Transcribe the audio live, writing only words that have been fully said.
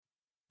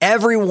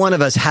Every one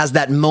of us has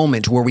that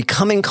moment where we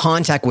come in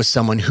contact with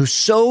someone who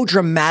so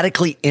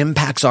dramatically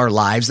impacts our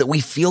lives that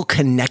we feel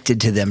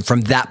connected to them from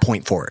that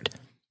point forward.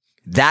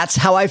 That's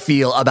how I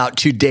feel about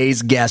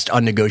today's guest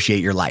on Negotiate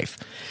Your Life.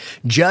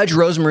 Judge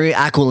Rosemarie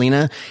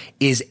Aquilina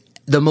is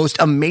the most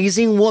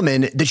amazing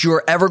woman that you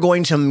are ever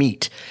going to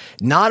meet.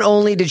 Not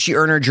only did she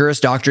earn her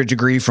Juris Doctorate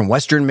degree from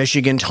Western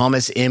Michigan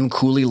Thomas M.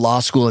 Cooley Law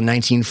School in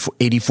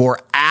 1984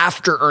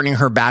 after earning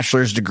her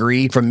bachelor's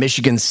degree from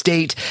Michigan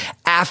State,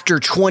 after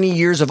 20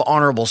 years of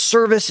honorable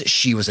service,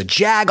 she was a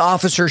JAG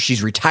officer.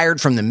 She's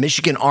retired from the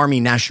Michigan Army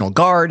National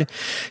Guard.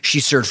 She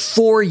served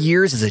 4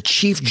 years as a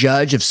chief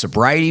judge of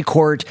sobriety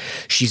court.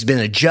 She's been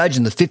a judge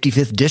in the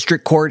 55th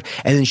District Court,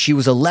 and then she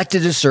was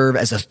elected to serve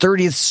as a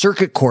 30th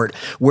Circuit Court,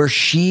 where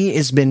she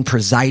has been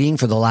presiding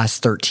for the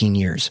last 13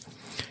 years.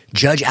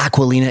 Judge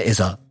Aquilina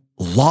is a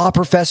law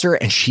professor,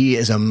 and she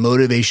is a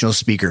motivational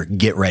speaker.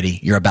 Get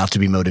ready. You're about to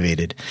be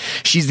motivated.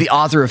 She's the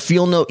author of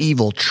Feel No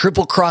Evil,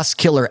 Triple Cross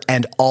Killer,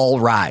 and All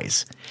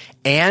Rise.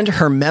 And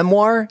her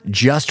memoir,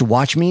 Just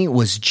Watch Me,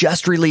 was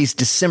just released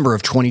December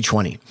of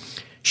 2020.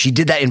 She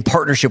did that in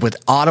partnership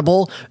with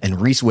Audible and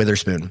Reese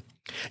Witherspoon.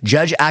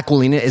 Judge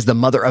Aquilina is the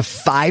mother of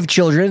 5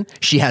 children.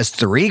 She has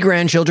 3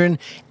 grandchildren,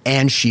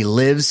 and she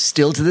lives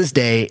still to this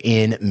day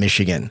in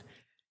Michigan.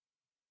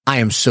 I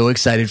am so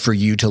excited for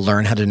you to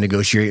learn how to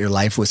negotiate your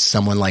life with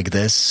someone like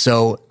this.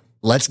 So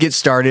let's get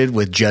started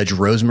with Judge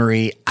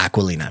Rosemarie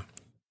Aquilina.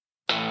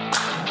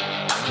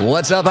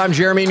 What's up? I'm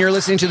Jeremy, and you're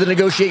listening to the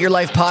Negotiate Your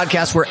Life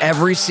podcast, where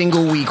every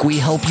single week we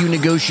help you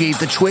negotiate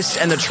the twists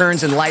and the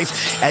turns in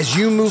life as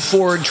you move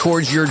forward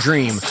towards your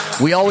dream.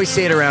 We always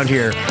say it around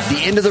here,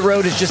 the end of the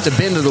road is just a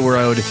bend of the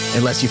road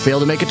unless you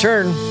fail to make a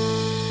turn.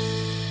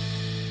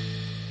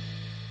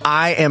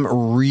 I am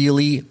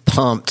really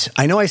pumped.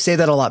 I know I say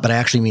that a lot, but I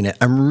actually mean it.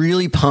 I'm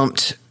really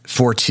pumped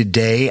for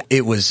today.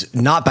 It was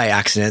not by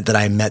accident that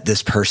I met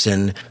this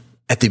person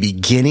at the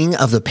beginning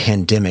of the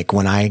pandemic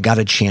when I got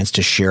a chance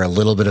to share a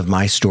little bit of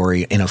my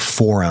story in a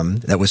forum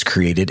that was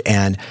created.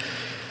 And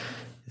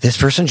this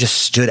person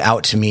just stood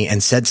out to me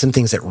and said some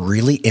things that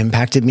really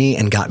impacted me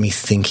and got me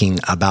thinking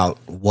about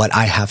what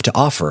I have to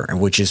offer,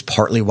 which is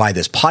partly why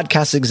this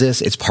podcast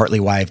exists. It's partly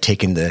why I've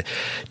taken the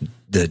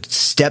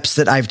steps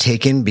that I've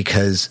taken,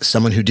 because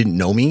someone who didn't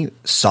know me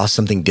saw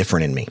something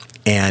different in me.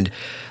 And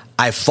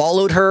I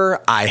followed her.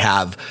 I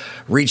have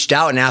reached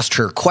out and asked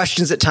her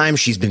questions at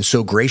times. She's been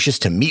so gracious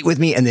to meet with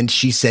me. And then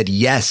she said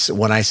yes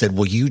when I said,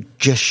 will you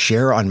just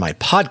share on my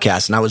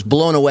podcast? And I was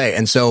blown away.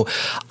 And so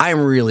I'm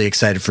really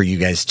excited for you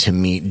guys to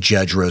meet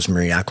Judge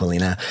Rosemarie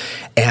Aquilina.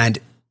 And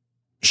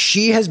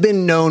she has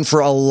been known for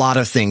a lot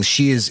of things.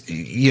 She is,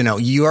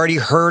 you already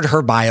heard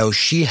her bio.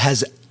 She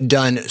has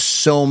done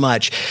so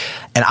much.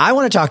 And I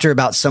want to talk to her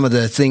about some of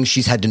the things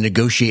she's had to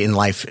negotiate in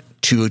life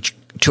to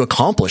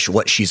accomplish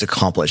what she's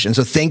accomplished. And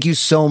so thank you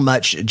so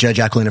much, Judge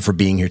Aquilina, for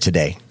being here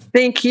today.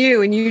 Thank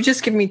you. And you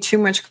just give me too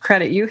much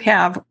credit. You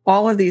have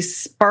all of these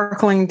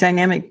sparkling,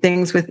 dynamic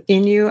things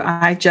within you.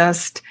 I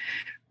just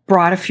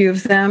brought a few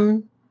of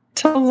them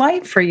to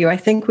light for you. I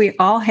think we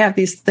all have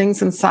these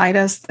things inside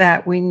us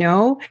that we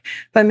know,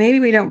 but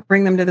maybe we don't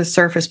bring them to the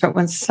surface. But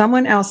when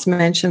someone else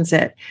mentions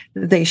it,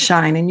 they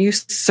shine, and you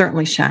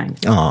certainly shine.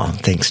 Oh,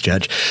 thanks,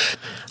 Judge.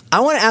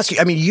 I want to ask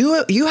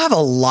you, you have a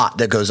lot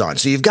that goes on.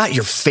 So you've got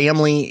your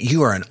family,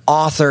 you are an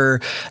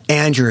author,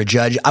 and you're a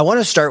judge. I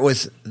want to start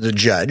with the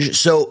judge.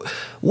 So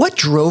what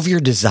drove your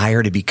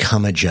desire to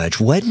become a judge?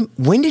 When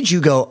did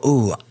you go,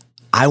 ooh,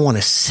 I want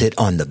to sit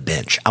on the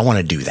bench. I want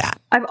to do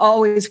that. I've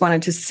always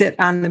wanted to sit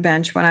on the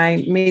bench when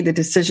I made the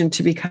decision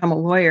to become a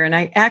lawyer. And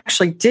I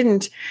actually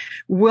didn't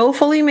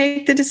willfully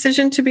make the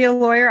decision to be a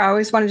lawyer. I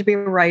always wanted to be a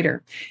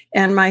writer.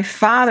 And my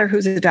father,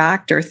 who's a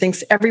doctor,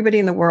 thinks everybody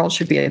in the world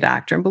should be a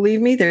doctor. And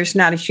believe me, there's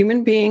not a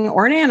human being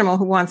or an animal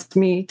who wants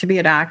me to be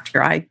a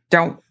doctor. I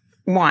don't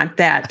want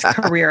that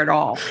career at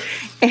all.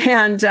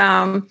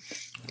 And,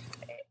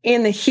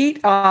 in the heat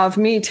of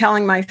me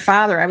telling my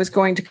father I was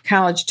going to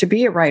college to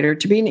be a writer,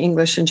 to be an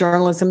English and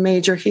journalism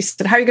major, he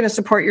said, how are you going to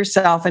support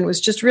yourself? And it was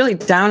just really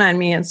down on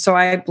me. And so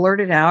I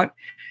blurted out,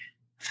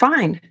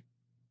 fine,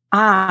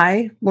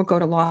 I will go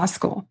to law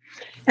school.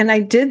 And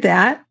I did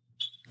that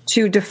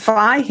to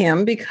defy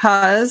him,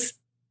 because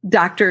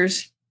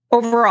doctors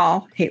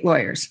overall hate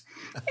lawyers.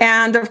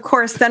 And of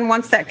course, then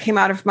once that came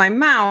out of my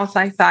mouth,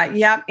 I thought,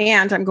 yep,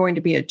 and I'm going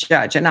to be a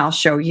judge, and I'll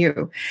show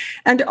you.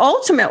 And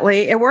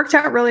ultimately, it worked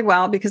out really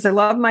well, because I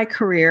love my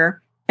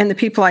career and the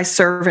people I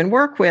serve and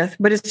work with,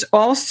 but it's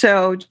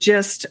also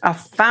just a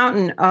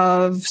fountain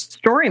of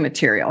story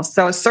material.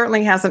 So it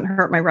certainly hasn't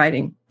hurt my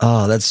writing.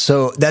 Oh, that's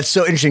so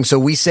interesting. So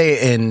we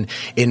say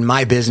in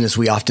my business,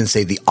 we often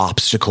say the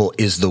obstacle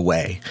is the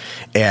way.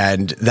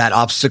 And that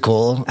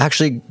obstacle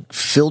actually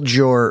filled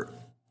your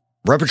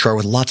repertoire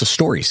with lots of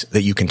stories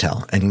that you can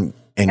tell. And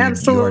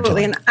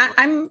absolutely. And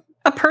I'm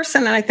a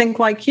person, and I think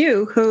like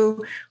you,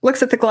 who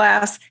looks at the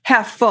glass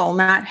half full,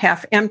 not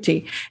half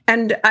empty.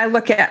 And I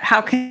look at,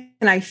 how can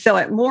I fill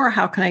it more?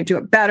 How can I do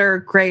it better,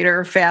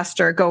 greater,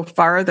 faster, go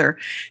farther?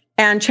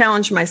 and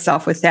challenge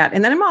myself with that.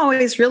 And then I'm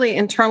always really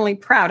internally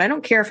proud. I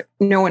don't care if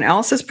no one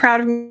else is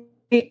proud of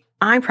me.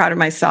 I'm proud of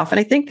myself. And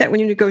I think that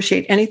when you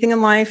negotiate anything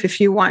in life, if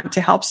you want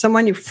to help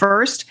someone, you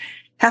first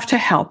have to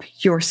help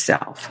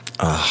yourself.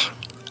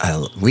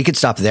 We could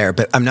stop there,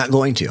 but I'm not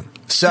going to.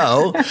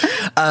 So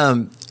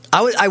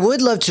I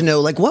would love to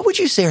know, like, what would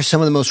you say are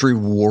some of the most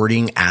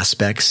rewarding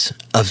aspects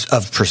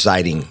of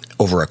presiding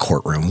over a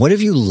courtroom? What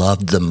have you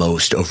loved the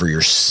most over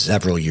your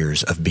several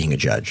years of being a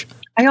judge?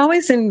 I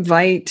always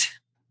invite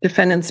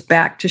defendants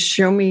back to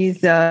show me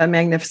the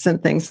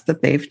magnificent things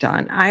that they've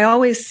done. I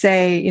always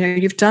say,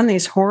 you've done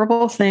these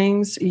horrible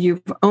things,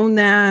 you've owned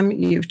them,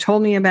 you've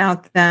told me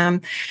about them,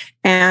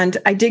 and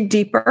I dig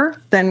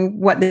deeper than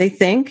what they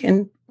think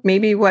and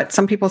maybe what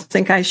some people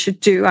think I should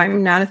do.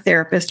 I'm not a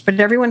therapist, but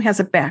everyone has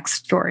a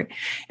backstory.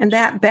 And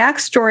that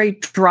backstory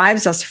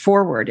drives us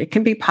forward. It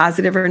can be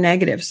positive or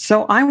negative.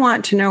 So I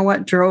want to know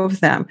what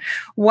drove them,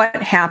 what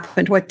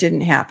happened, what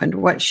didn't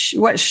happen, what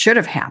should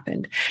have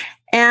happened.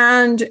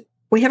 And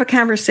we have a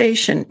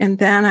conversation. And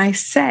then I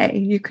say,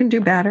 you can do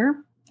better.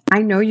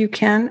 I know you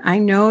can. I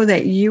know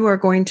that you are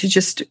going to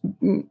just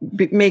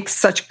make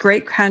such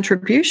great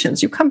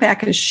contributions. You come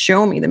back and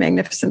show me the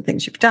magnificent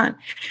things you've done.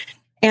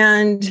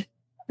 And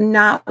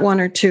not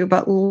one or two,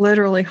 but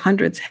literally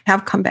hundreds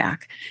have come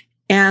back.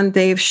 And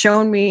they've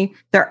shown me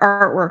their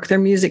artwork, their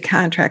music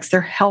contracts, their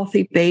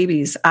healthy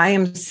babies. I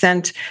am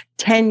sent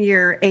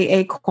 10-year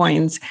AA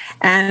coins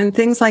and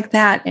things like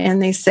that.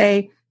 And they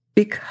say,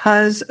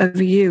 because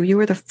of you, you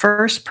were the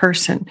first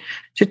person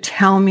to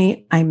tell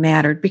me I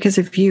mattered. Because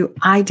of you,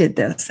 I did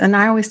this. And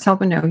I always tell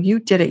them, no, you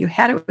did it. You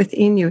had it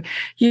within you.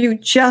 You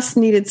just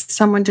needed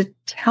someone to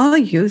tell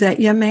you that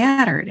you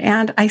mattered.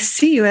 And I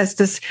see you as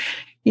this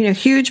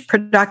huge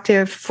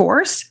productive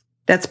force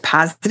that's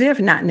positive,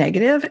 not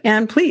negative.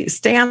 And please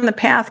stay on the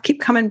path, keep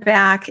coming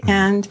back.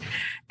 And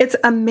it's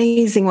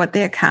amazing what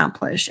they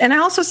accomplish. And I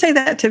also say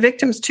that to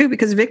victims too,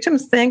 because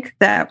victims think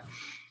that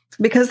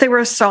because they were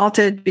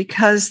assaulted,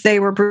 because they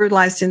were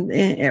brutalized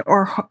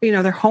or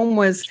their home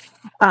was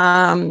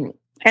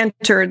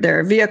entered,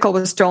 their vehicle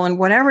was stolen,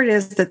 whatever it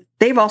is, that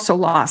they've also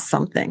lost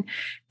something.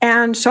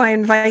 And so I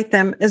invite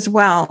them as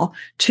well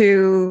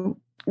to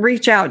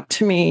reach out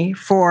to me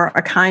for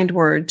a kind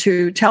word,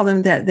 to tell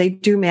them that they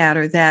do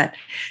matter, that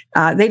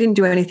they didn't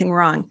do anything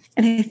wrong.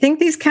 And I think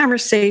these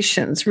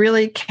conversations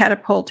really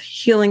catapult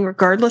healing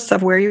regardless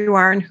of where you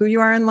are and who you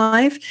are in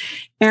life.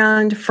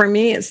 And for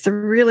me, it's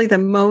really the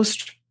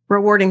most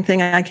rewarding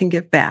thing I can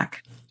give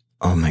back.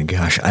 Oh my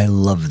gosh, I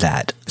love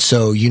that.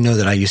 So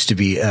that I used to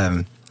be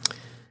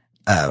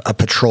a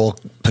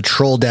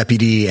patrol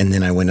deputy, and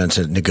then I went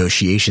into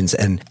negotiations.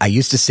 And I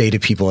used to say to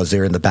people as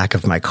they're in the back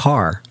of my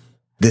car,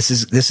 This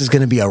is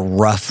going to be a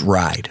rough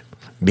ride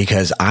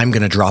because I'm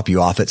going to drop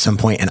you off at some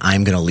point and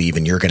I'm going to leave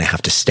and you're going to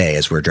have to stay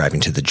as we're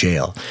driving to the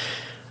jail.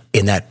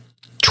 In that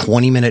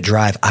 20-minute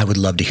drive, I would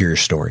love to hear your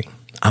story.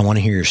 I want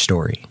to hear your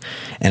story.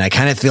 And I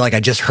kind of feel like I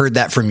just heard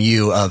that from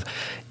you of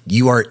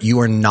you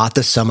are not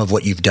the sum of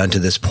what you've done to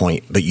this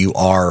point, but you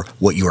are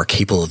what you are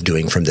capable of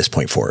doing from this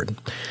point forward.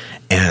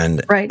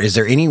 And right. Is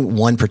there any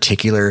one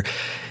particular,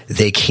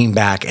 they came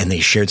back and they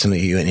shared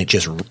something with you and it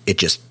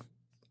just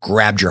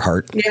grabbed your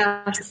heart?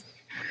 Yes.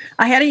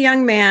 I had a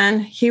young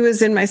man. He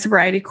was in my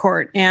sobriety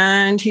court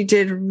and he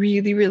did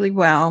really, really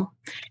well.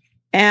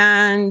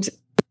 And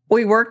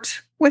we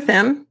worked with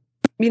him.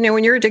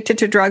 When you're addicted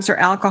to drugs or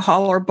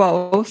alcohol or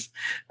both,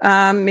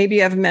 maybe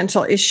you have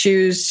mental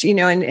issues,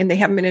 and they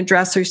haven't been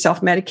addressed, so you're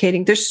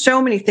self-medicating. There's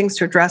so many things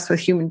to address with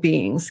human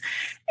beings.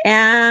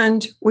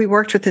 And we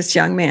worked with this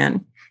young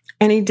man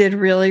and he did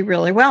really,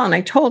 really well. And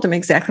I told him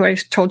exactly what I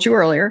told you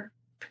earlier.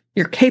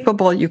 You're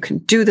capable. You can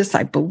do this.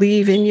 I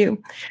believe in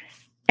you.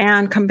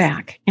 And come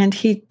back. And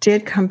he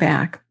did come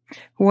back.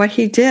 What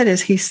he did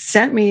is he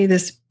sent me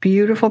this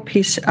beautiful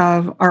piece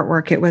of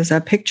artwork. It was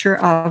a picture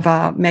of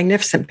a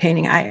magnificent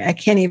painting. I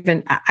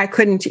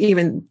couldn't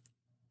even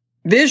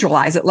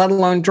visualize it, let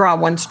alone draw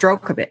one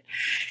stroke of it.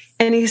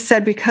 And he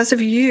said, because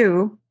of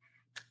you,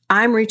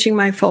 I'm reaching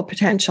my full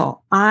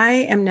potential. I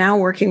am now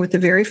working with a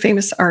very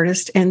famous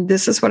artist, and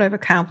this is what I've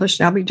accomplished.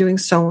 And I'll be doing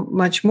so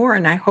much more.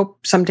 And I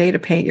hope someday to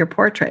paint your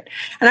portrait.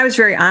 And I was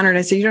very honored.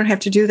 I said, you don't have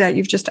to do that.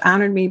 You've just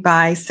honored me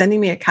by sending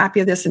me a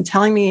copy of this and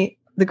telling me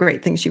the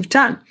great things you've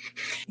done.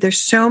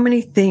 There's so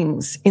many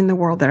things in the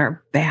world that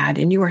are bad,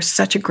 and you are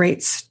such a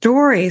great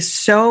story,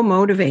 so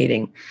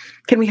motivating.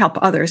 Can we help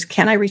others?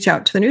 Can I reach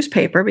out to the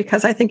newspaper?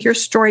 Because I think your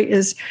story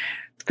is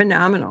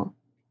phenomenal.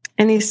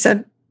 And he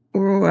said,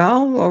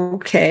 well,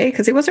 okay,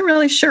 because he wasn't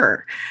really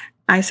sure.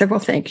 I said, well,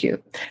 thank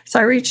you. So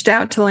I reached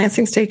out to the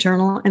Lansing State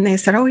Journal, and they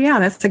said, oh, yeah,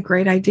 that's a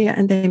great idea.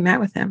 And they met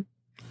with him.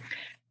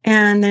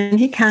 And then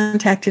he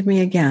contacted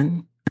me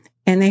again.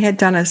 And they had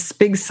done a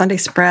big Sunday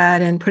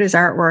spread and put his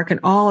artwork and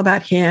all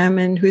about him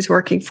and who he's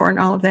working for and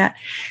all of that.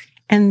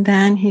 And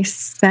then he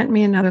sent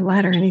me another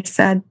letter, and he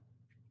said,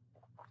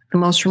 the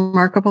most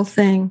remarkable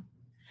thing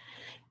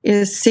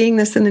is seeing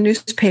this in the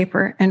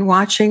newspaper and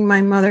watching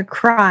my mother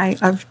cry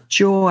of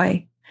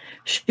joy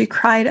She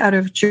cried out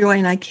of joy,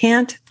 and I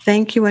can't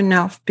thank you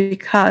enough,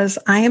 because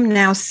I am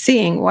now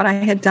seeing what I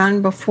had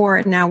done before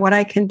and now what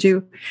I can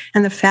do.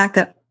 And the fact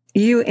that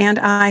you and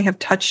I have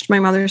touched my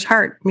mother's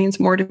heart means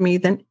more to me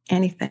than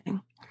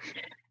anything.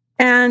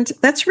 And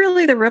that's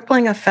really the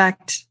rippling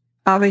effect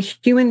of a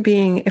human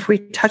being. If we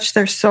touch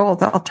their soul,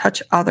 they'll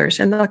touch others,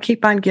 and they'll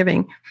keep on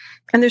giving.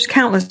 And there's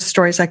countless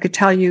stories I could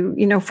tell you,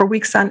 for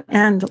weeks on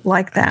end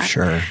like that.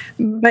 Sure.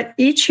 But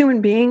each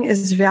human being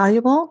is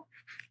valuable,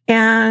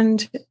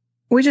 and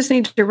we just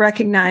need to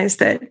recognize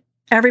that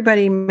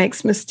everybody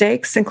makes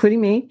mistakes,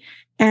 including me.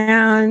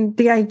 And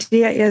the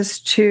idea is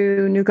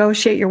to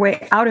negotiate your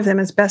way out of them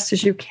as best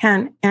as you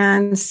can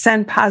and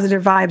send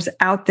positive vibes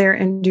out there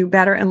and do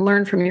better and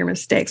learn from your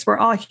mistakes. We're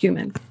all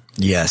human.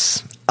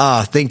 Yes.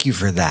 Thank you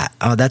for that.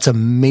 Oh, that's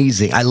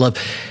amazing. I love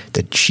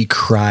that she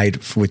cried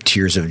with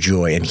tears of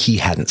joy, and he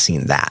hadn't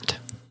seen that.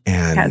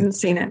 And hadn't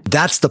seen it.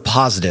 That's the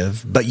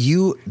positive. But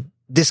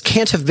this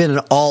can't have been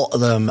all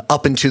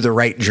up into the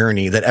right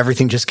journey, that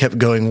everything just kept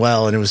going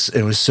well, and it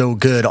was so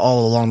good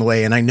all along the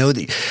way. And I know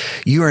that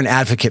you are an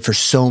advocate for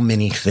so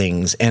many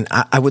things, and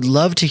I would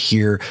love to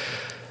hear,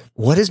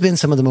 what has been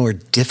some of the more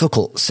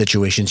difficult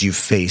situations you've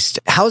faced?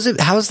 How's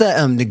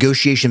that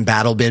negotiation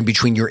battle been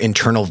between your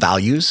internal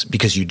values,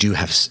 because you do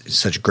have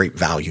such great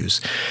values,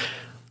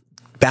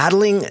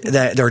 battling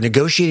that or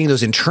negotiating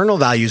those internal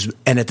values,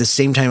 and at the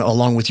same time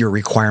along with your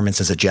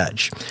requirements as a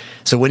judge?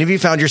 So when have you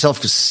found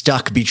yourself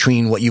stuck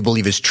between what you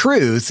believe is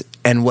truth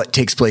and what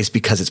takes place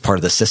because it's part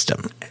of the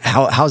system?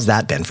 How's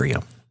that been for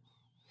you?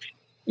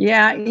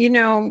 Yeah,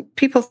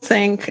 people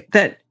think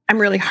that I'm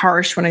really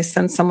harsh when I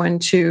send someone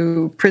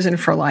to prison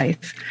for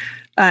life,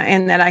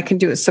 and that I can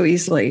do it so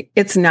easily.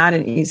 It's not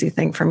an easy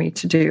thing for me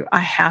to do. I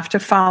have to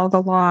follow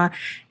the law.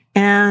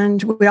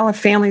 And we all have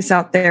families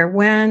out there.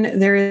 When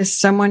there is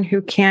someone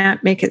who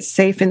can't make it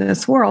safe in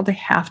this world, they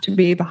have to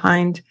be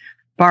behind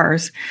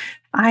bars.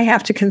 I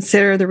have to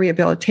consider the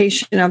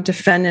rehabilitation of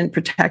defendant,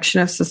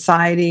 protection of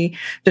society,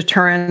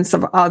 deterrence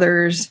of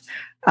others.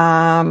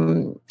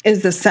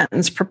 Is the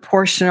sentence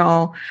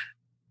proportional?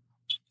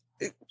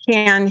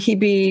 Can he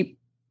be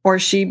or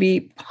she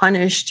be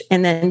punished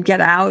and then get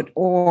out,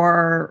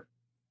 or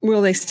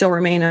will they still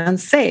remain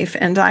unsafe?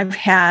 And I've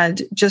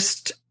had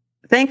just,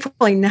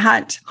 thankfully,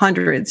 not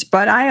hundreds,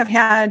 but I have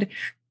had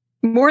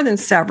more than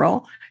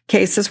several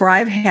cases where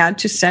I've had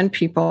to send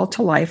people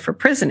to life for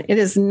prison. It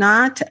is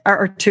not,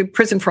 or to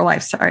prison for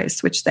life. Sorry, I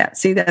switched that.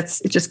 See,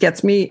 it just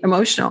gets me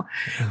emotional.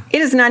 Yeah.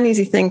 It is not an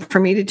easy thing for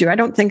me to do. I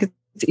don't think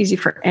it's easy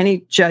for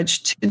any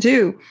judge to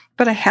do,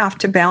 but I have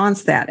to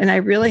balance that. And I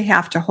really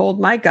have to hold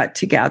my gut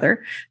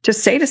together to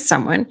say to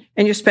someone,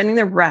 and you're spending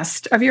the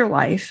rest of your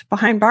life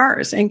behind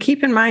bars. And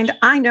keep in mind,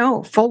 I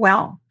know full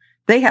well,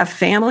 they have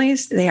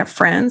families, they have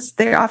friends,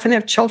 they often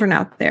have children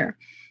out there.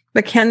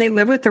 But can they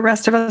live with the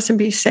rest of us and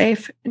be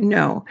safe?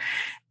 No.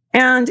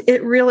 And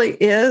it really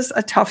is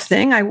a tough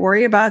thing. I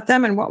worry about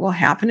them and what will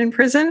happen in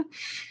prison.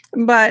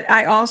 But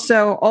I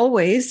also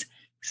always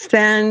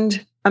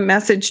send a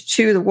message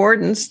to the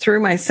wardens through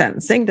my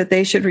sentencing that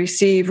they should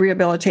receive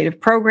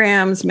rehabilitative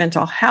programs,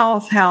 mental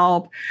health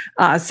help,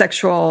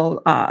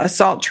 sexual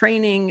assault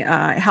training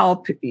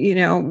help,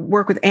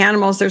 work with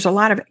animals. There's a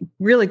lot of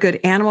really good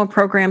animal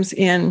programs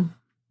in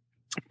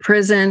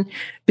prison,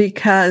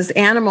 because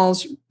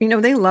animals,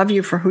 they love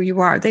you for who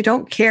you are. They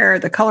don't care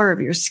the color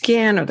of your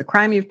skin or the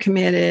crime you've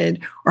committed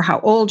or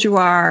how old you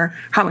are,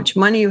 how much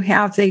money you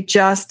have. They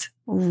just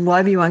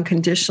love you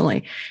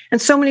unconditionally.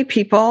 And so many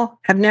people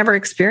have never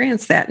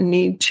experienced that and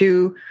need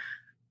to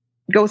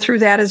go through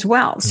that as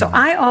well. So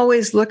I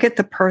always look at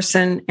the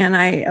person, and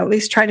I at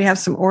least try to have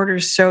some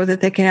orders so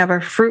that they can have a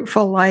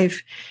fruitful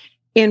life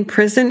in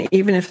prison,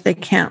 even if they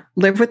can't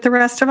live with the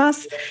rest of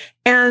us.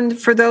 And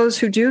for those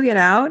who do get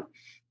out,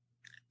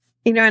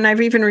 and I've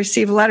even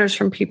received letters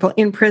from people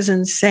in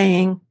prison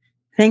saying,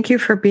 thank you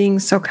for being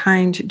so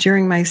kind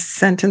during my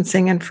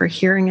sentencing and for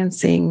hearing and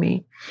seeing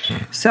me.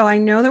 So I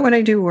know that what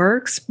I do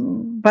works,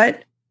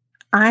 but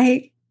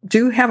I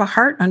do have a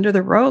heart under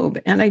the robe,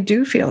 and I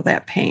do feel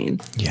that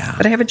pain. Yeah.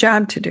 But I have a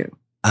job to do.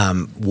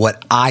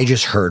 What I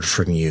just heard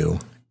from you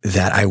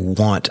that I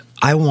want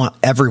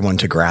everyone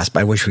to grasp.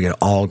 I wish we could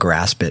all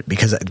grasp it,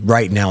 because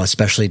right now,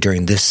 especially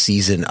during this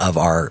season of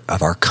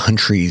our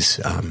country's,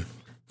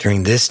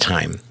 during this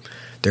time,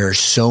 there are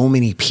so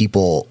many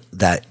people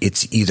that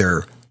it's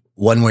either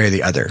one way or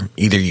the other.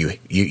 Either you,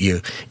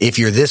 if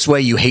you're this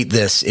way, you hate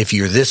this. If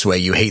you're this way,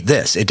 you hate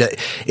this.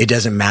 It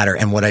doesn't matter.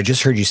 And what I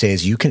just heard you say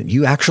is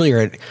you actually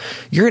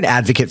you're an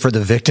advocate for the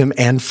victim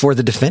and for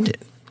the defendant.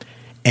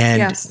 And,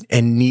 yes.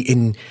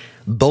 And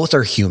both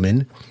are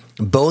human.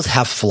 Both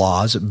have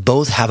flaws.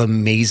 Both have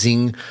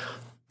amazing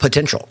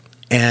potential.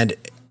 And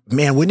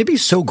man, wouldn't it be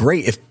so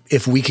great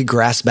if we could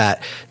grasp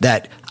that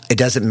it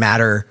doesn't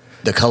matter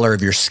the color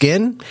of your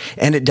skin,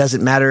 and it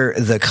doesn't matter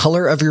the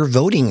color of your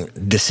voting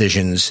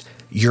decisions.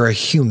 You're a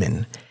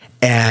human,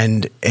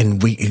 and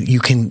you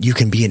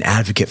can be an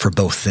advocate for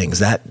both things.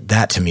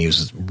 That to me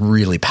was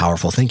really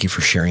powerful. Thank you for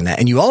sharing that.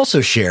 And you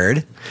also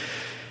shared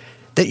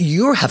that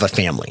you have a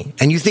family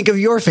and you think of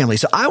your family.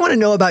 So I want to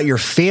know about your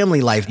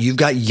family life. You've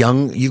got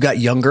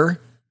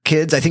younger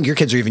kids. I think your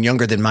kids are even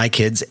younger than my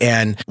kids.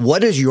 And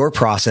what is your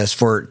process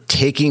for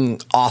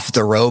taking off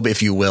the robe,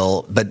 if you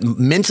will, but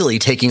mentally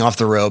taking off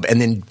the robe and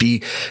then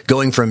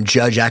going from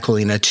Judge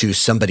Aquilina to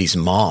somebody's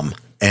mom?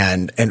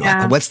 And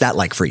what's that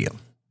like for you?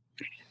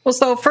 Well,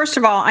 so first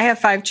of all, I have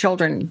 5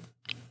 children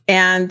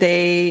and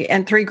 3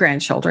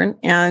 grandchildren,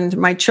 and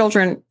my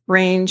children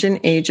range in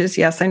ages.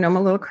 Yes, I know I'm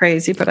a little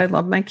crazy, but I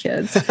love my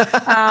kids.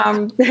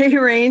 They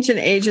range in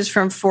ages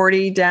from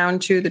 40 down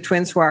to the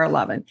twins who are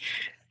 11.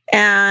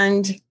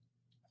 And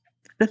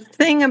the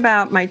thing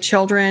about my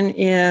children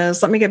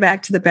is, let me get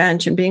back to the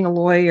bench and being a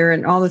lawyer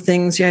and all the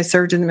things. Yeah, I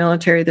served in the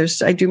military. I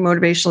do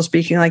motivational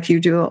speaking like you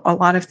do, a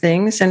lot of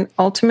things. And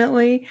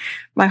ultimately,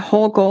 my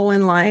whole goal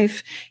in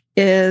life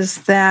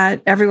is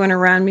that everyone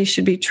around me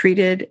should be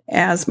treated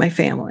as my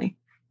family.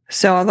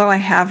 So although I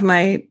have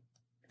my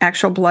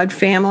actual blood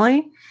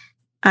family,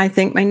 I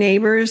think my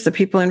neighbors, the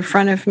people in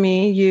front of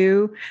me,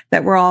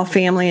 that we're all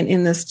family and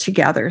in this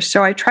together.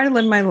 So I try to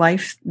live my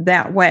life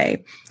that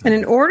way. And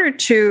in order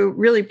to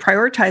really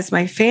prioritize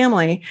my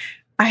family,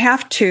 I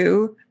have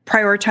to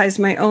prioritize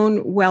my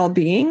own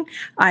well-being.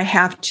 I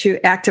have to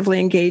actively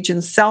engage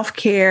in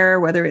self-care,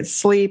 whether it's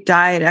sleep,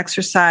 diet,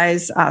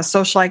 exercise,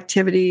 social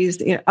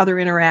activities, other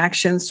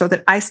interactions, so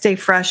that I stay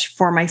fresh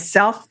for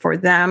myself, for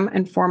them,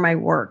 and for my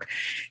work.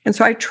 And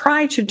so I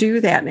try to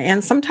do that.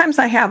 And sometimes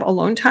I have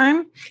alone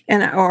time,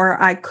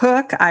 or I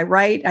cook, I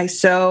write, I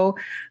sew,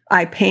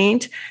 I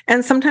paint,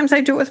 and sometimes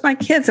I do it with my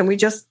kids and we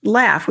just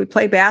laugh. We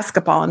play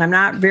basketball, and I'm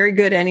not very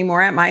good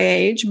anymore at my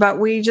age, but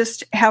we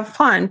just have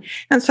fun.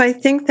 And so I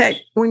think that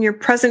when you're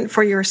present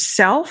for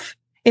yourself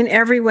in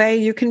every way,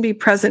 you can be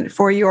present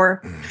for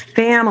your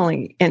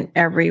family in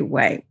every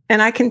way.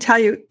 And I can tell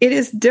you, it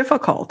is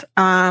difficult.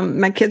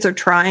 My kids are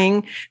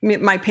trying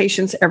my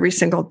patience every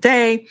single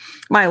day.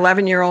 My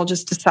 11-year-old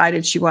just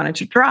decided she wanted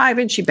to drive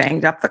and she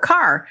banged up the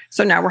car.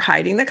 So now we're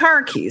hiding the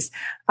car keys.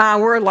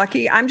 We're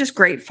lucky. I'm just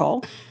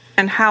grateful.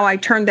 And how I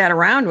turned that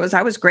around was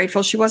I was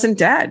grateful she wasn't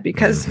dead,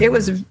 because it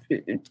was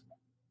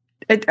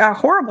a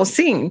horrible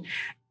scene.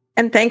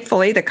 And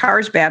thankfully, the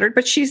car's battered,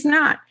 but she's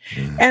not.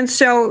 And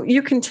so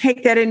you can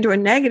take that into a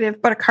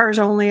negative, but a car is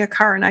only a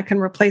car, and I can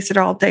replace it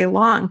all day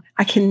long.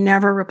 I can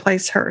never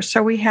replace her.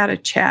 So we had a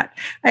chat.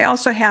 I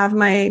also have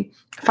my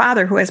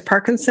father who has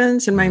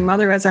Parkinson's and my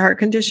mother has a heart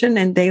condition,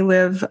 and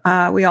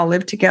we all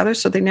live together,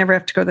 so they never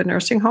have to go to the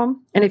nursing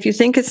home. And if you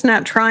think it's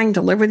not trying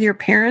to live with your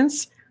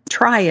parents,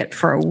 try it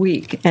for a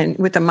week, and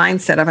with the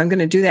mindset of, I'm going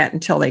to do that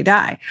until they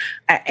die.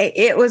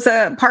 It was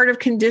a part of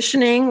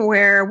conditioning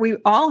where we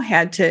all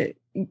had to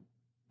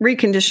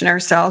recondition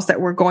ourselves that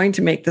we're going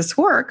to make this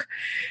work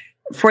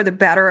for the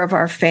better of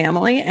our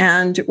family.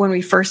 And when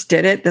we first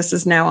did it, this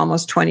is now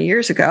almost 20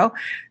 years ago,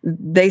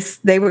 they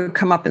would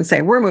come up and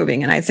say, we're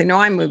moving. And I'd say, no,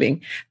 I'm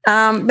moving.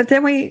 But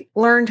then we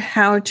learned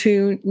how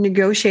to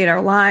negotiate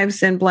our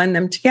lives and blend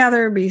them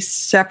together, be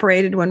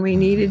separated when we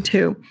needed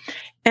to.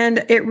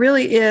 And it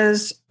really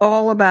is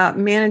all about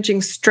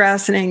managing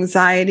stress and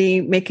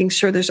anxiety, making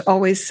sure there's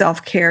always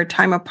self-care,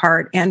 time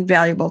apart, and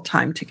valuable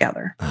time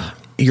together.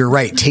 You're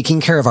right. Taking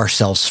care of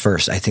ourselves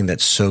first. I think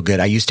that's so good.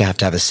 I used to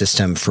have a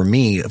system for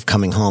me of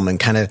coming home and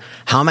kind of,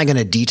 how am I going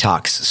to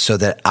detox so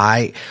that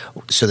I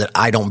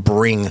don't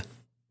bring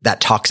that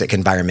toxic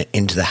environment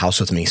into the house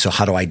with me? So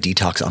how do I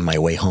detox on my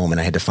way home?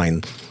 And I had to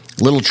find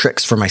little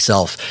tricks for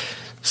myself.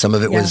 Some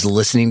of it was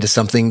listening to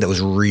something that was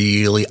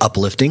really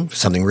uplifting,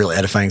 something really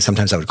edifying.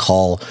 Sometimes I would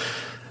call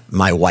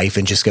my wife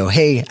and just go,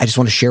 hey, I just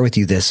want to share with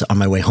you this on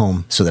my way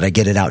home so that I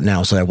get it out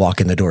now. So I walk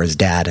in the door as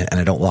dad and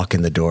I don't walk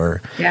in the door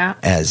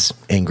as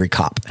angry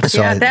cop.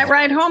 So that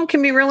ride home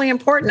can be really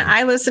important.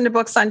 I listen to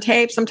books on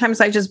tape. Sometimes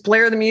I just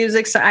blare the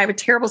music. So I have a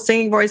terrible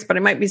singing voice, but I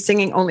might be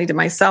singing only to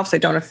myself so I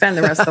don't offend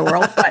the rest of the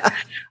world.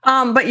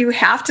 But you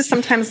have to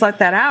sometimes let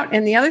that out.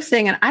 And the other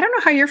thing, and I don't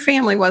know how your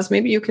family was,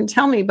 maybe you can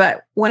tell me,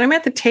 but when I'm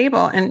at the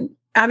table, and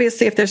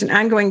obviously if there's an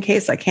ongoing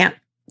case, I can't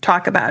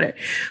talk about it.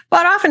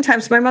 But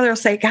oftentimes my mother will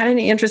say, got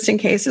any interesting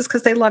cases?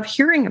 Because they love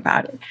hearing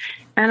about it.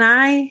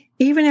 And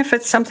even if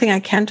it's something I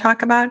can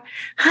talk about,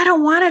 I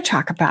don't want to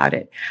talk about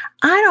it.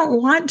 I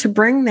don't want to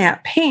bring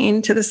that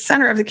pain to the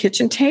center of the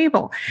kitchen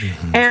table.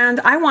 Mm-hmm.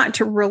 And I want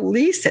to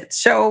release it.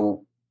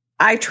 So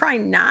I try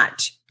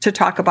not to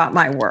talk about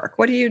my work.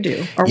 What do you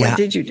do? Or what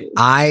did you do?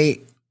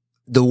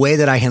 The way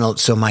that I handle it,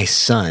 so my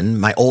son,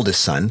 my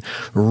oldest son,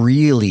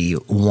 really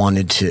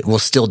wants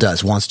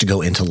to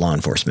go into law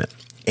enforcement.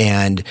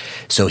 And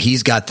so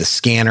he's got the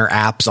scanner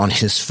apps on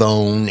his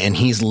phone and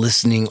he's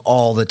listening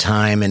all the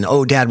time. And,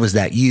 oh, Dad, was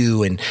that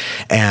you?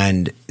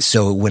 And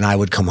so when I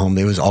would come home,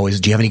 there was always,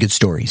 do you have any good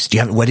stories?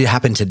 What did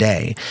happen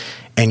today?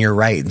 And you're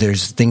right.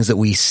 There's things that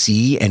we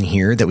see and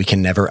hear that we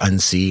can never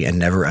unsee and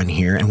never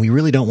unhear. And we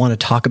really don't want to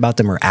talk about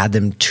them or add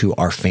them to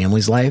our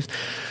family's life.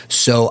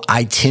 So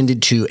I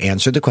tended to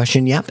answer the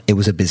question, yep, it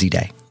was a busy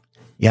day.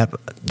 Yep.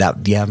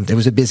 It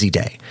was a busy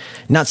day.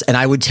 And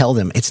I would tell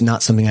them, it's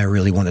not something I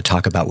really want to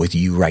talk about with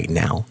you right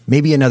now.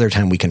 Maybe another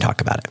time we can talk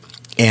about it.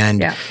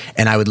 And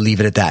I would leave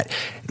it at that.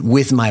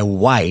 With my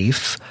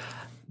wife,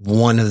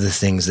 one of the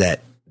things that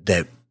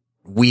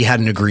we had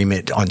an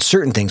agreement on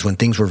certain things when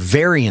things were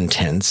very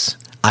intense,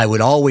 I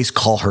would always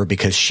call her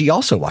because she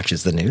also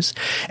watches the news.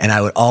 And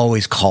I would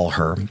always call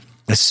her,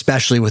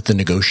 especially with the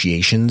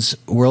negotiations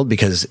world,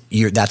 because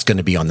that's going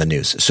to be on the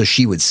news. So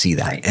she would see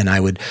that. Right. And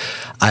I would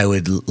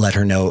let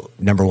her know,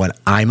 number one,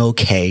 I'm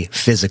okay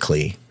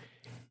physically.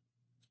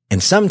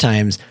 And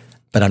sometimes,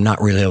 but I'm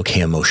not really okay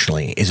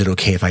emotionally. Is it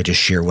okay if I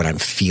just share what I'm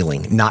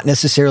feeling? Not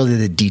necessarily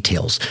the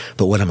details,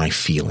 but what am I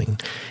feeling?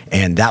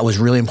 And that was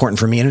really important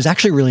for me. And it was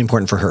actually really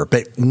important for her,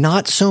 but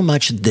not so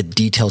much the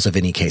details of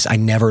any case. I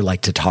never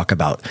like to talk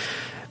about,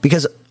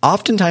 because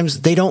oftentimes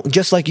they don't,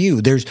 just like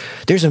you,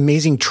 there's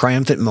amazing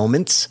triumphant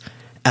moments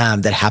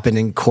that happen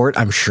in court,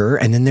 I'm sure.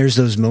 And then there's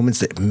those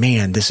moments that,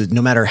 man, this is,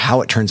 no matter how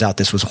it turns out,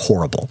 this was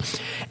horrible.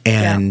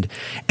 And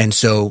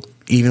so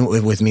even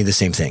with me, the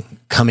same thing.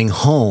 Coming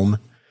home,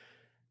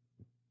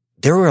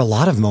 there were a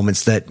lot of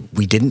moments that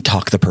we didn't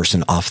talk the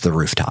person off the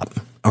rooftop,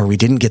 or we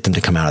didn't get them to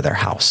come out of their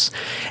house.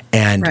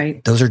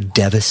 And those are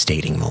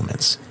devastating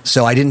moments.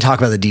 So I didn't talk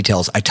about the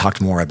details. I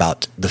talked more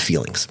about the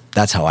feelings.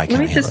 That's how I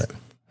kind of handle it.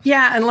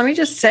 Yeah. And let me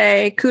just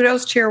say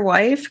kudos to your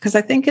wife, because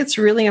I think it's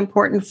really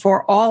important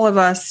for all of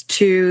us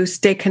to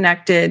stay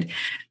connected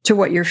to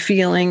what you're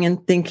feeling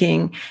and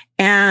thinking,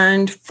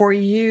 and for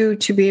you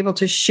to be able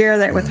to share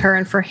that with her,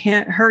 and for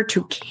her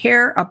to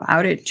care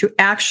about it, to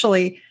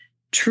actually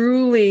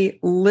truly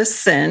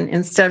listen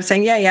instead of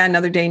saying, yeah,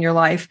 another day in your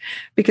life,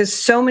 because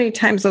so many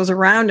times those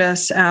around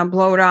us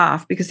blow it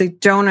off because they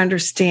don't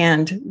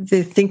understand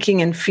the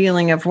thinking and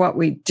feeling of what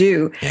we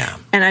do. Yeah.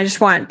 And I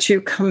just want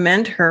to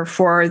commend her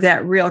for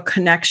that real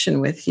connection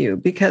with you,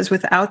 because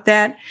without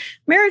that,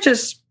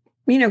 marriages,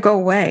 go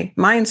away.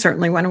 Mine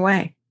certainly went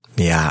away.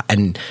 Yeah.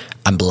 And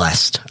I'm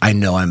blessed. I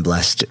know I'm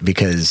blessed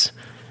because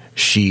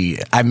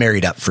I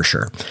married up for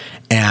sure.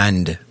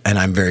 And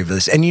I'm very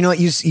blessed. And you know what,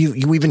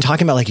 we've been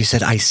talking about, like you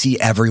said, I see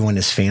everyone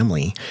as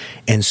family.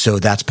 And so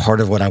that's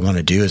part of what I want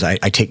to do is I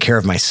take care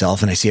of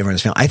myself and I see everyone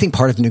as family. I think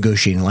part of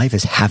negotiating life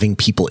is having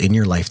people in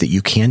your life that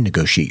you can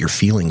negotiate your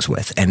feelings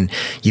with. And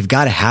you've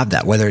got to have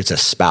that, whether it's a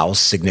spouse,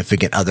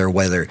 significant other,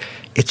 whether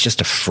it's just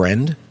a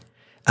friend.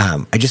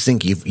 I just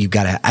think you've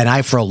got to, and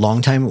I, for a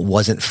long time,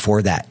 wasn't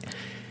for that.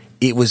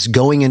 It was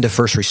going into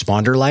first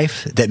responder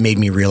life that made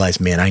me realize,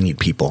 man, I need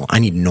people. I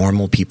need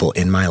normal people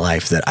in my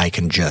life that I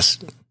can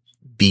just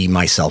be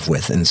myself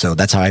with. And so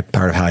that's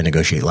part of how I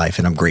negotiate life.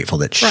 And I'm grateful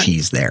that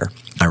she's there.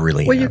 I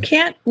really am. Well, you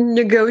can't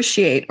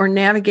negotiate or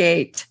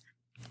navigate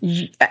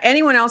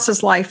anyone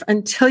else's life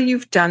until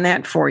you've done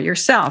that for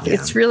yourself. Yeah.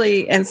 It's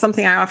really, and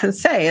something I often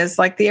say is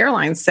like the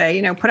airlines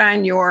say, put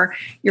on your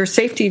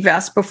safety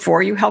vest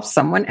before you help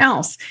someone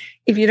else.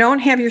 If you don't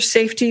have your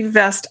safety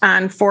vest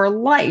on for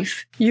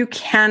life, you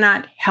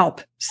cannot help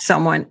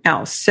someone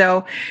else.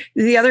 So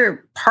the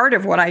other part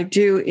of what I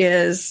do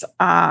is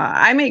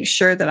I make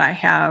sure that I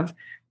have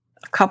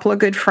a couple of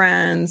good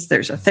friends.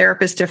 There's a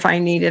therapist if I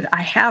need it.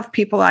 I have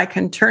people I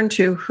can turn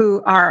to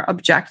who are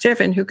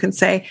objective and who can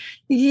say,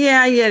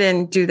 yeah, you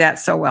didn't do that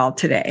so well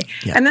today.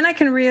 Yeah. And then I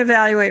can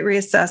reevaluate,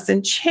 reassess,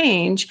 and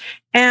change,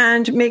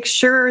 and make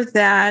sure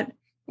that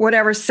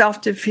whatever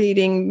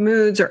self-defeating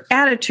moods or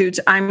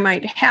attitudes I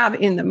might have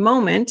in the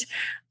moment,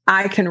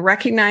 I can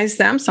recognize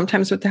them,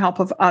 sometimes with the help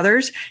of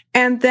others,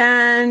 and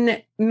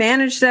then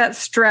manage that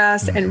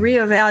stress and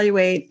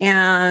reevaluate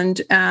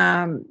and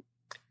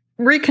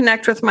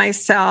reconnect with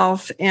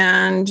myself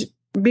and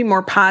be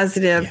more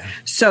positive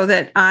so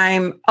that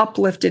I'm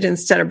uplifted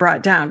instead of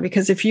brought down.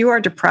 Because if you are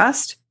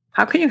depressed,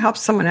 how can you help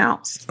someone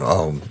else?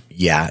 Oh,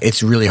 yeah.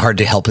 It's really hard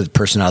to help a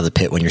person out of the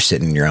pit when you're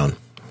sitting in your own.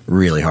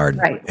 Really hard.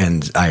 Right.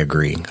 And I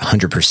agree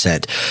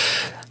 100%.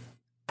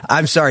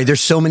 I'm sorry.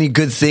 There's so many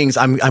good things.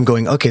 I'm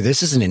going, okay,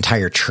 this is an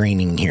entire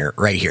training here,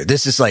 right here.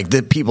 This is like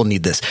the people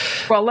need this.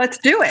 Well, let's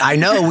do it. I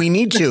know we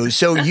need to.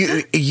 So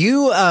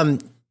you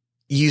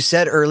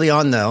said early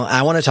on though,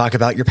 I want to talk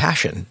about your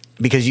passion,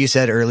 because you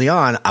said early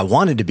on, I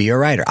wanted to be a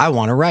writer. I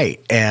want to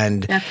write.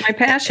 And that's my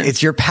passion.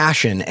 It's your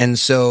passion. And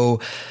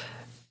so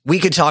we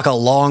could talk a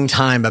long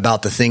time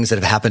about the things that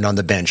have happened on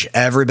the bench.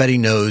 Everybody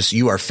knows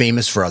you are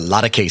famous for a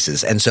lot of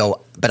cases. And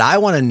so, but I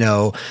want to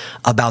know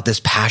about this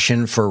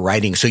passion for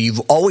writing. So you've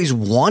always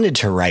wanted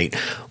to write.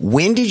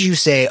 When did you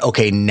say,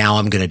 okay, now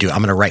I'm going to do it. I'm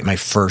going to write my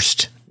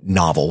first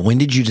novel. When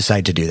did you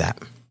decide to do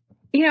that?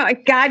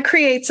 God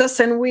creates us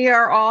and we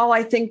are all,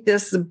 I think,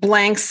 this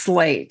blank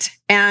slate.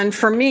 And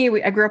for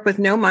me, I grew up with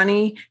no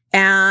money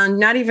and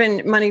not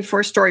even money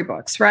for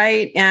storybooks,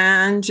 right?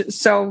 And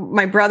so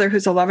my brother,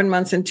 who's 11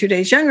 months and 2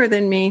 days younger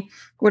than me,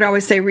 would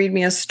always say, read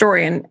me a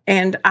story.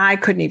 And I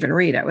couldn't even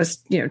read. I was,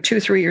 2,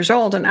 3 years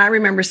old. And I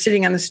remember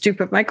sitting on the stoop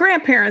of my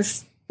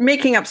grandparents,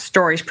 making up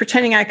stories,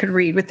 pretending I could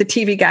read with the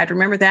TV guide.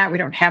 Remember that? We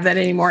don't have that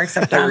anymore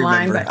except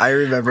online. I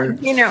remember.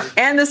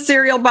 And the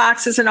cereal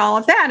boxes and all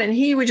of that. And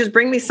he would just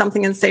bring me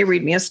something and say,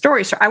 read me a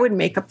story. So I would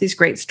make up these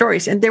great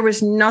stories. And there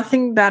was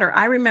nothing better.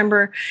 I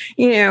remember,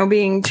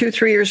 being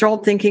 2-3 years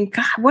old thinking,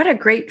 God, what a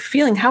great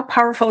feeling. How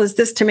powerful is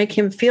this to make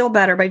him feel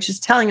better by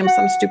just telling him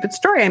some stupid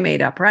story I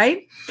made up,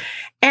 right?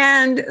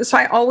 And so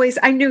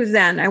I knew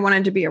then I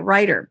wanted to be a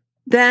writer.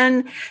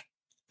 Then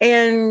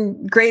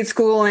in grade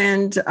school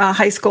and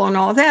high school and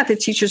all of that, the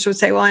teachers would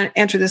say, well,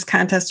 enter this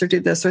contest or do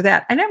this or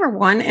that. I never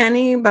won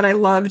any, but I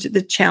loved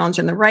the challenge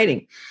and the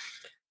writing.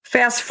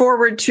 Fast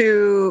forward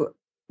to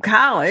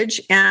college,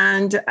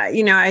 and,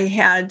 I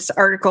had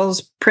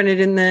articles printed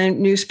in the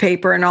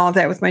newspaper and all of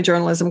that with my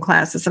journalism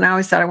classes. And I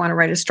always thought I want to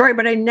write a story,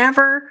 but I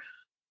never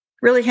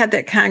really had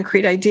that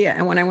concrete idea.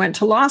 And when I went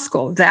to law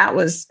school, that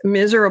was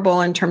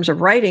miserable in terms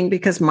of writing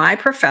because my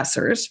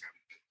professors,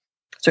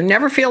 so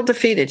never feel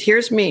defeated.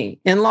 Here's me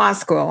in law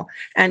school,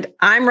 and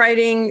I'm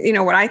writing,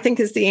 what I think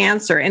is the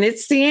answer. And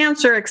it's the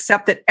answer,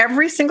 except that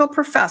every single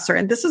professor,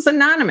 and this is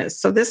anonymous,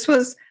 so this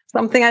was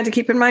something I had to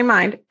keep in my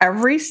mind.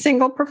 Every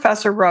single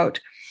professor wrote,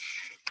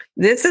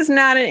 this is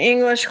not an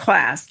English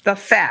class. The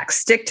facts,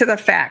 stick to the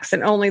facts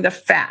and only the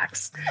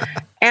facts.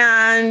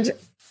 And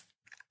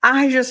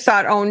I just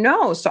thought, oh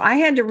no. So I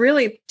had to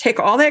really take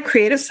all that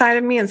creative side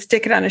of me and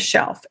stick it on a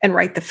shelf and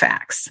write the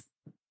facts.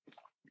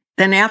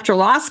 Then after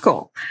law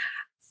school,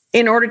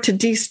 in order to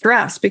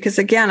de-stress, because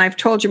again, I've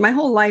told you, my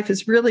whole life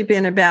has really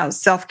been about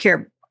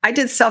self-care. I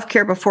did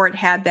self-care before it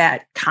had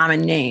that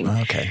common name.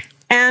 Okay.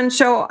 And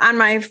so on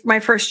my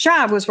first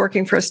job was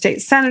working for a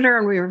state senator,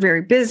 and we were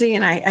very busy,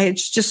 and I had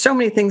just so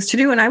many things to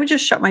do. And I would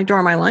just shut my door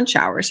on my lunch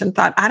hours and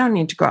thought, I don't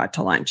need to go out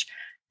to lunch.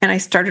 And I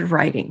started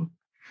writing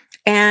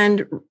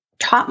and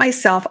taught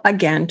myself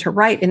again to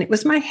write. And it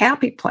was my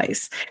happy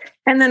place.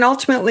 And then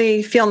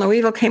ultimately Feel No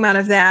Evil came out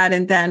of that.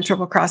 And then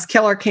Triple Cross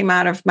Killer came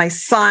out of my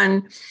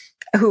son,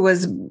 who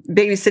was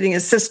babysitting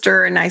his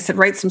sister. And I said,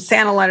 write some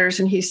Santa letters.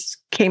 And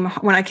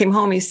when I came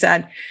home, he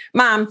said,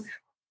 Mom,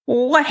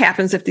 what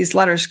happens if these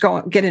letters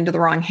get into the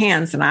wrong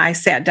hands? And I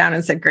sat down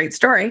and said, great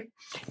story.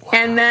 Wow.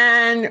 And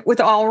then with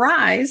All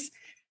Rise,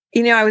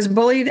 I was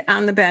bullied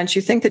on the bench.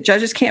 You think that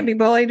judges can't be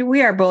bullied?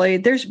 We are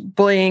bullied. There's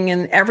bullying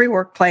in every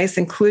workplace,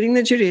 including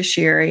the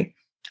judiciary.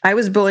 I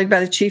was bullied by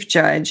the chief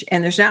judge,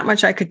 and there's not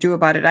much I could do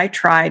about it. I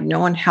tried. No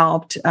one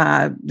helped.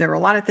 There were a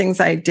lot of things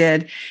I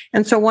did.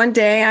 And so one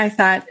day I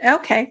thought,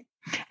 okay.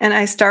 And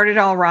I started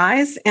All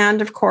Rise.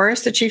 And of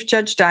course, the chief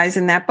judge dies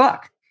in that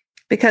book,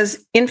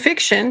 because in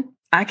fiction,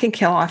 I can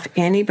kill off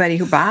anybody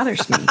who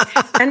bothers me.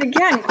 And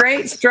again,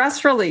 great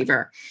stress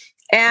reliever.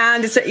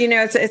 And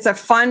it's a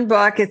fun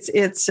book.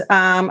 It's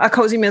a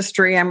cozy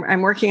mystery.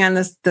 I'm working on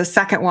the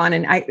second one,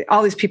 and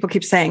all these people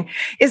keep saying,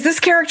 "Is this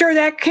character or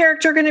that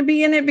character going to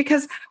be in it?"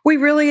 Because we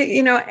really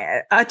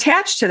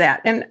attach to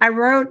that. And I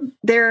wrote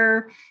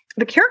the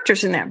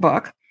characters in that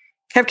book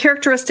have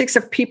characteristics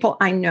of people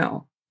I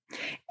know.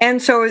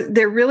 And so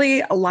they're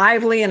really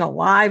lively and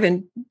alive,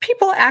 and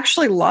people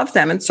actually love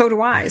them. And so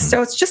do I.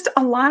 So it's just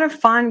a lot of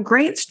fun,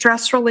 great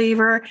stress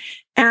reliever.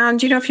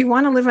 And, if you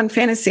want to live on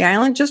Fantasy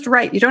Island, just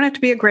write. You don't have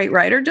to be a great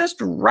writer, just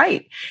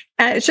write.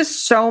 And it's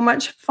just so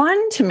much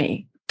fun to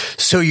me.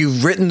 So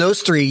you've written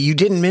those three. You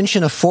didn't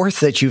mention a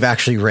fourth that you've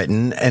actually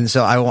written. And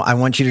so I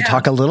want you to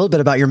talk a little bit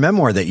about your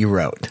memoir that you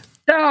wrote.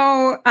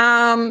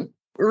 So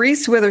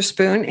Reese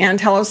Witherspoon and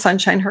Hello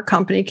Sunshine, her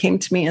company, came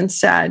to me and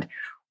said,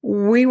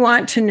 we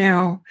want to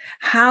know,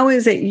 how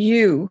is it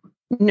you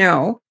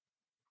know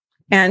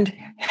and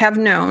have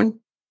known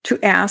to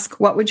ask,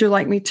 what would you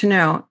like me to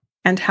know?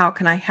 And how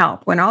can I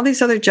help? When all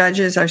these other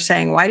judges are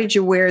saying, why did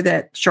you wear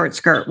that short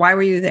skirt? Why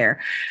were you there?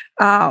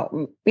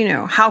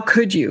 How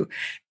could you?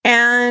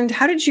 And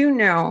how did you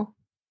know?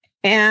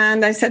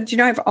 And I said,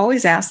 I've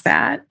always asked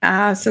that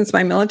since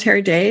my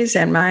military days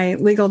and my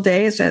legal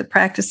days at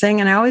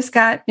practicing. And I always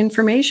got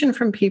information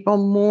from people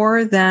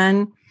more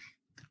than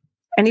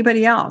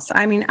anybody else.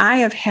 I mean, I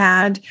have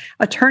had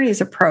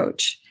attorneys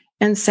approach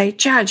and say,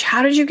 Judge,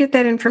 how did you get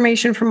that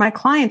information from my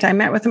client? I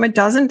met with him a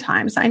dozen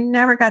times. I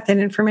never got that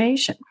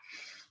information.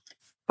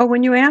 But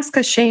when you ask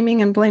a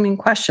shaming and blaming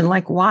question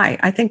like why,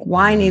 I think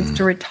why needs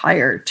to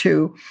retire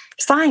to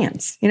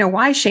science.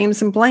 Why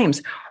shames and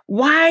blames?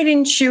 Why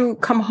didn't you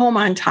come home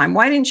on time?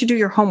 Why didn't you do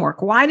your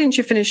homework? Why didn't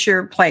you finish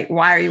your plate?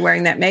 Why are you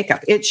wearing that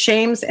makeup? It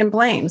shames and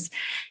blames.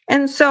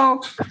 And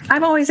so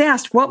I've always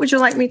asked, what would you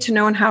like me to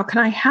know and how can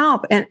I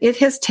help? And it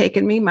has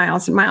taken me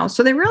miles and miles.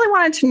 So they really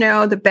wanted to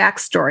know the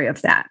backstory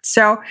of that.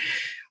 So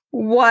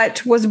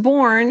what was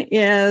born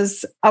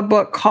is a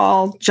book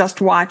called Just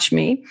Watch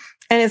Me.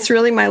 And it's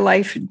really my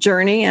life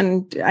journey.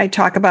 And I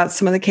talk about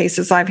some of the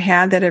cases I've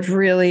had that have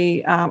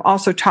really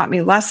also taught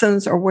me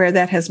lessons or where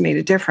that has made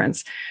a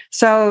difference.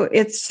 So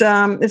it's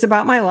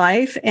about my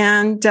life.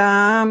 And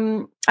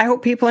I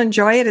hope people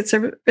enjoy it.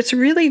 It's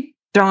really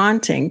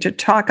daunting to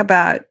talk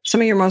about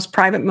some of your most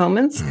private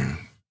moments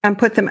and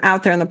put them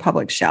out there on the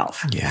public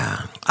shelf.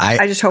 Yeah.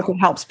 I just hope it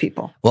helps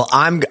people. Well,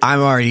 I'm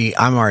already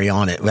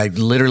on it. Like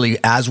literally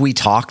as we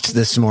talked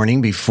this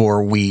morning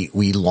before we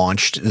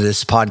launched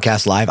this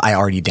podcast live, I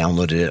already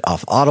downloaded it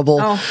off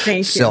Audible. Oh, thank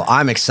you. So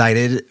I'm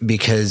excited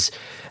because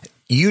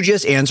you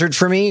just answered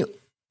for me.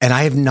 And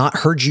I have not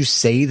heard you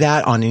say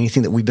that on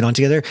anything that we've been on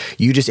together.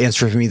 You just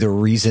answered for me the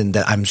reason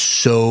that I'm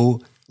so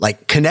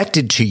like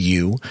connected to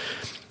you.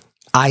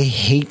 I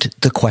hate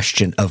the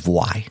question of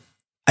why.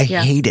 I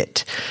hate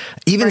it.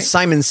 Even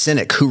Simon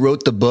Sinek, who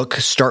wrote the book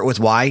Start With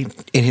Why,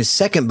 in his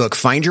second book,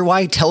 Find Your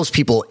Why, tells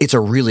people it's a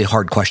really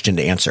hard question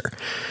to answer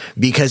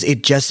because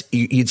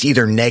it's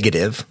either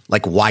negative,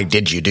 like why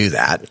did you do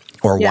that?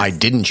 Or why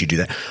didn't you do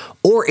that?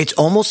 Or it's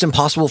almost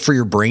impossible for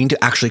your brain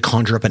to actually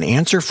conjure up an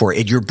answer for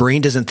it. Your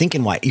brain doesn't think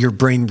in why. Your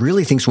brain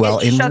really thinks well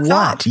in what?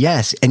 Off.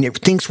 Yes. And it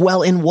thinks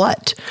well in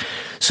what?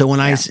 So when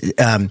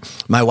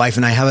my wife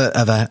and I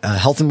have a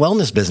health and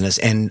wellness business,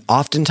 and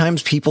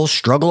oftentimes people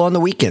struggle on the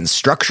weekends.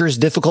 Structure is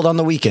difficult on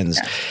the weekends.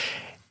 Yeah.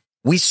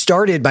 We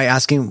started by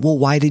asking, well,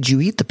 why did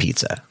you eat the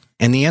pizza?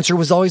 And the answer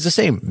was always the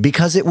same,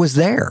 because it was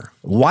there.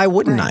 Why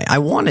wouldn't I? I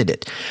wanted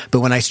it.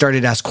 But when I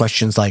started to ask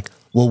questions like,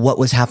 well, what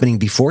was happening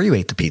before you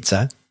ate the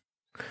pizza?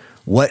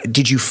 What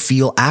did you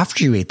feel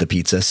after you ate the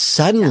pizza?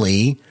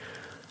 Suddenly,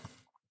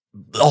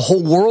 a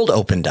whole world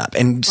opened up.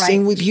 And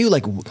same with you,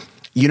 like,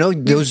 you know,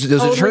 those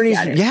attorneys,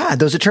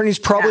 those attorneys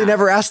probably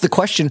never asked the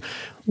question,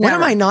 what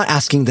am I not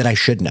asking that I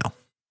should know?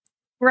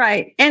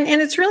 Right. And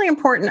it's really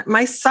important.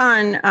 My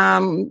son,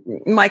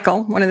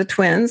 Michael, one of the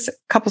twins, a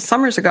couple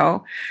summers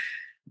ago,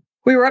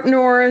 we were up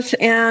north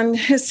and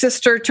his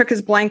sister took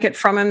his blanket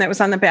from him that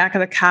was on the back of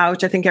the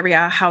couch. I think every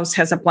house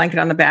has a blanket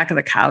on the back of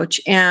the couch.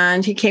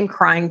 And he came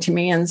crying to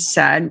me and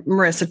said,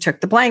 Marissa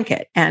took the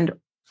blanket. And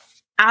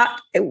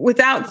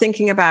without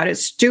thinking about it,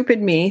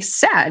 stupid me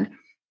said,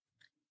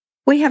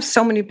 we have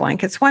so many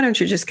blankets. Why don't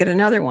you just get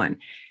another one?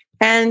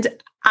 And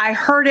I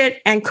heard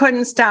it and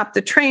couldn't stop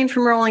the train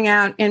from rolling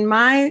out.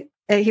 And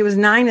he was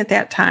 9 at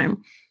that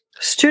time,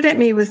 stood at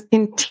me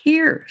in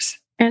tears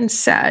and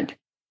said,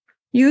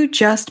 you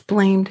just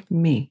blamed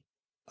me.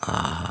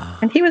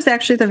 And he was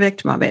actually the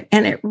victim of it.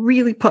 And it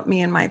really put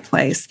me in my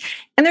place.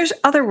 And there's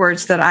other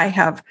words that I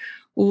have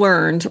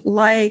learned,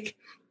 like,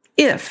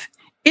 if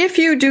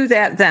you do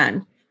that,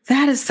 then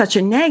that is such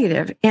a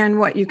negative. And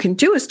what you can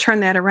do is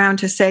turn that around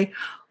to say,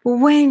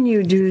 when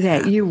you do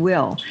that, you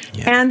will.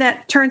 Yeah. And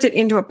that turns it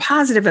into a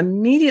positive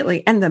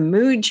immediately. And the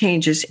mood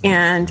changes.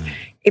 And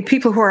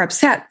people who are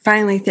upset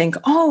finally think,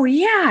 oh,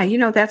 yeah,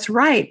 that's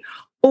right.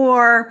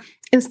 Or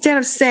instead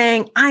of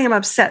saying, I am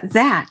upset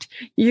that,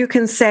 you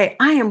can say,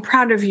 I am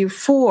proud of you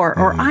for,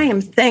 or I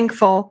am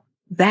thankful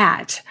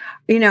that,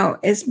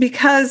 it's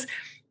because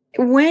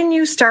when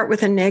you start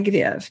with a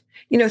negative,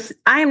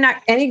 I am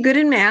not any good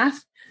in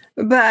math,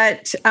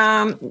 but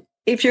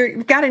if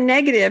you've got a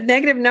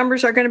negative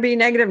numbers are going to be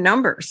negative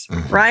numbers,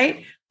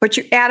 right? But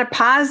you add a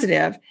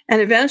positive,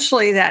 and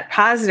eventually that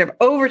positive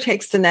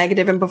overtakes the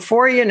negative. And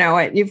before you know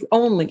it, you've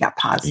only got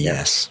positive.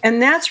 Yes.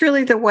 And that's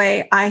really the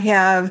way I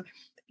have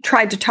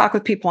tried to talk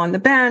with people on the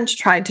bench,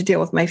 tried to deal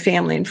with my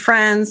family and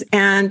friends.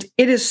 And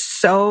it is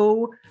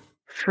so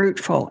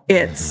fruitful.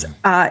 It's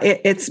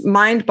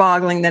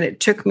mind-boggling that it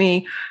took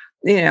me,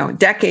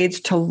 decades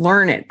to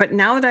learn it. But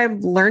now that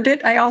I've learned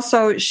it, I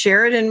also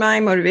share it in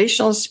my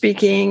motivational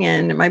speaking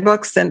and my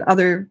books and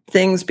other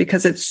things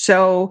because it's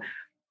so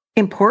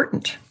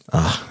important.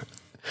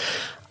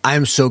 I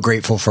am so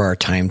grateful for our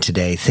time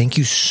today. Thank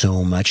you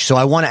so much. So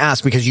I want to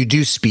ask, because you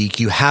do speak,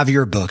 you have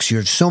your books, you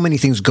have so many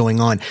things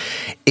going on.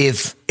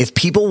 If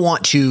people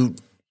want to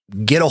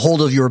get a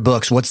hold of your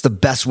books, what's the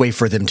best way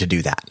for them to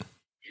do that?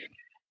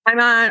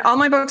 All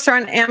my books are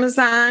on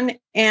Amazon,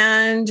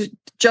 and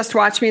Just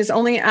Watch Me is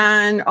only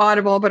on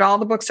Audible, but all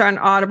the books are on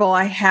Audible.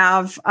 I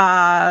have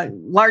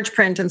large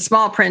print and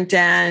small print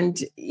and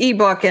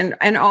ebook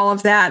and all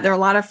of that. They're a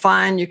lot of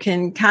fun. You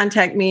can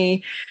contact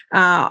me,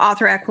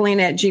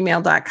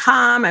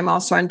 authoracquilina@gmail.com. I'm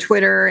also on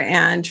Twitter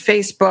and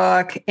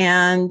Facebook.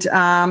 And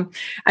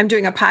I'm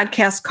doing a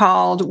podcast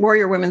called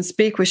Warrior Women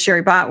Speak with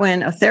Sherry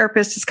Botwin, a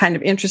therapist. It's kind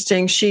of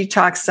interesting. She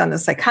talks on the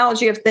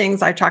psychology of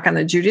things. I talk on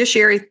the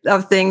judiciary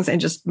of things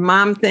and just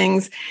mom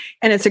things.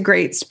 And it's a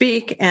great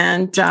speak.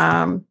 And,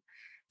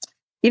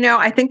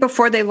 I think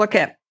before they look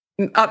at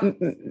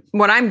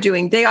what I'm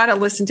doing, they ought to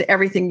listen to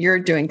everything you're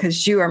doing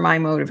because you are my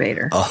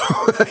motivator.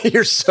 Oh,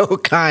 you're so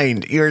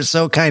kind. You're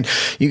so kind.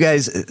 You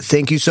guys,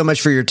 thank you so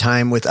much for your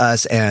time with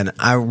us. And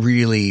I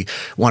really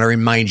want to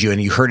remind you,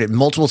 and you heard it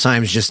multiple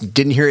times, just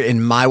didn't hear it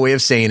in my way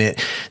of saying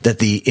it, that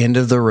the end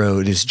of the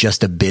road is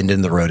just a bend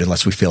in the road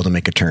unless we fail to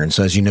make a turn.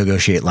 So as you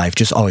negotiate life,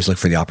 just always look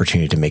for the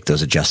opportunity to make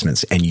those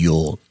adjustments and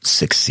you'll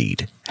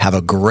succeed. Have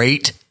a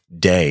great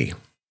day.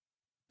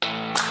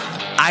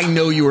 I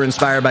know you were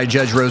inspired by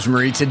Judge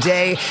Rosemarie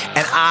today,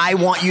 and I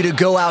want you to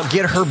go out,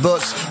 get her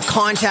books,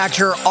 contact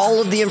her.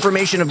 All of the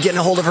information of getting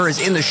a hold of her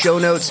is in the show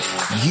notes.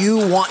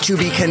 You want to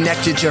be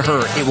connected to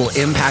her. It will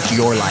impact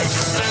your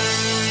life.